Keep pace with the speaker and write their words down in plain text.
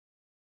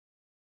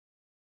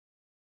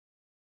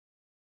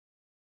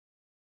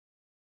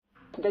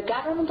The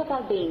government of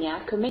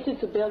Albania, committed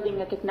to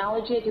building a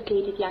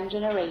technology-educated young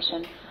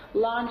generation,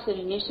 launched an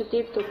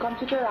initiative to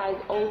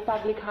computerize all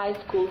public high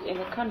schools in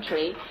the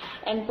country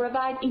and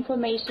provide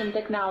information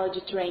technology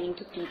training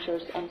to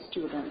teachers and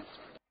students.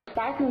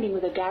 Partnering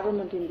with the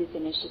government in this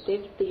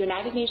initiative, the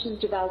United Nations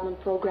Development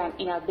Programme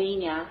in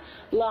Albania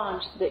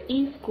launched the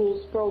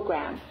e-schools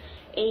program,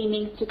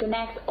 aiming to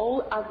connect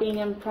all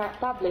Albanian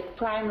public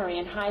primary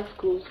and high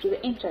schools to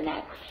the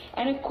Internet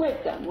and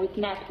equip them with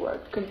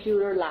networked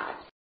computer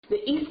labs.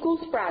 The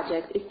e-schools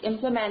project is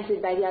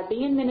implemented by the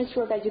Albanian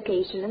Ministry of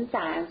Education and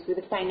Science with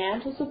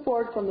financial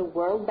support from the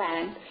World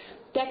Bank,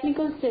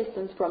 technical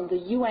assistance from the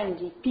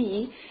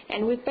UNDP,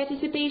 and with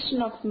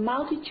participation of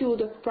multitude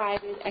of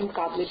private and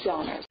public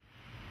donors.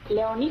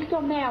 Leonik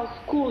Tomeu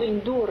School in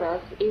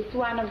Durrës is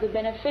one of the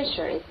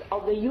beneficiaries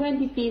of the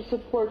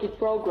UNDP-supported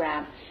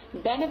program,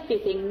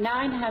 benefiting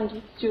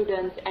 900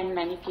 students and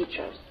many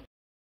teachers.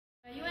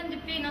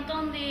 UNDP not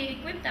only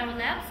equipped our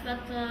labs,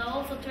 but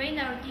also trained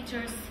our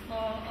teachers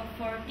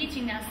for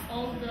teaching us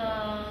all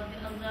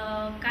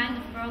the kind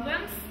of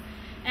programs,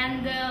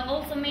 and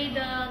also made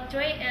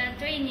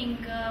training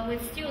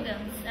with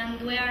students, and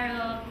we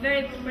are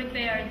very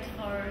prepared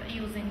for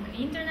using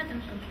internet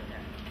and computer.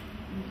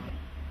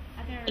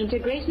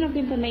 Integration of the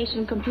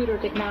information computer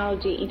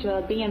technology into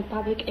Albanian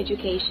public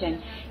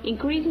education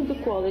increases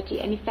the quality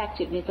and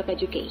effectiveness of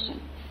education,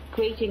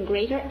 creating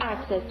greater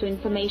access to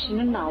information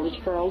and knowledge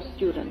for all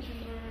students.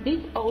 This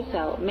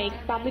also makes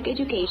public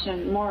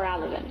education more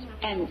relevant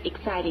and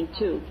exciting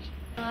too.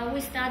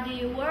 We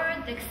study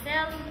Word,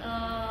 Excel,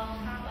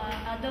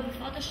 Adobe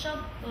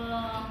Photoshop,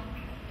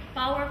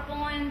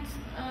 PowerPoint,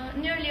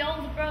 nearly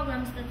all the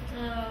programs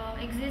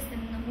that exist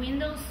in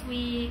Windows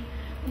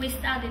we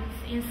studied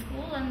in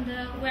school, and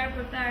we are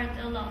prepared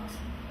a lot.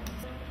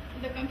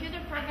 The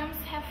computer programs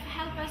have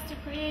helped us to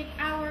create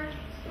our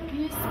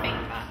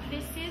newspaper.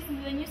 This is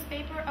the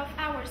newspaper of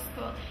our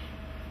school,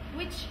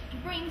 which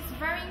brings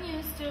very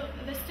news to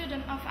the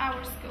student of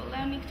our school,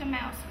 Leonik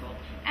Tomeu School.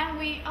 And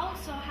we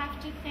also have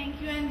to thank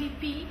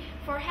UNDP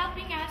for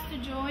helping us to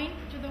join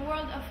to the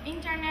world of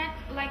internet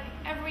like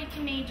every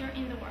teenager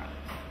in the world.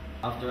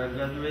 After I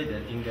graduate,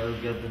 I think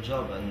I'll get the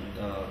job, and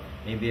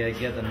maybe I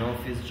get an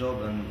office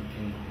job. And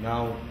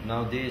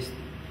nowadays,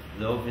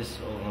 the office,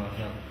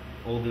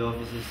 all the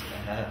offices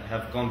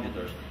have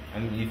computers. I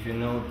mean, if you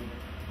know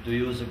to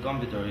use a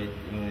computer, it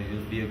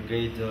will be a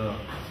great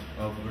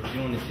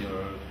opportunity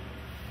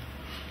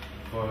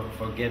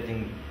for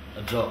getting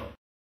a job.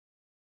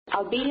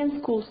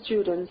 Albanian school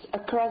students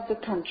across the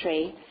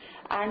country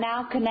are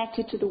now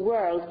connected to the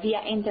world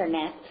via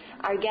internet,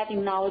 are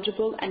getting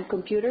knowledgeable and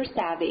computer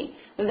savvy,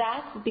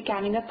 thus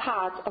becoming a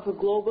part of a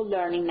global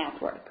learning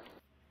network.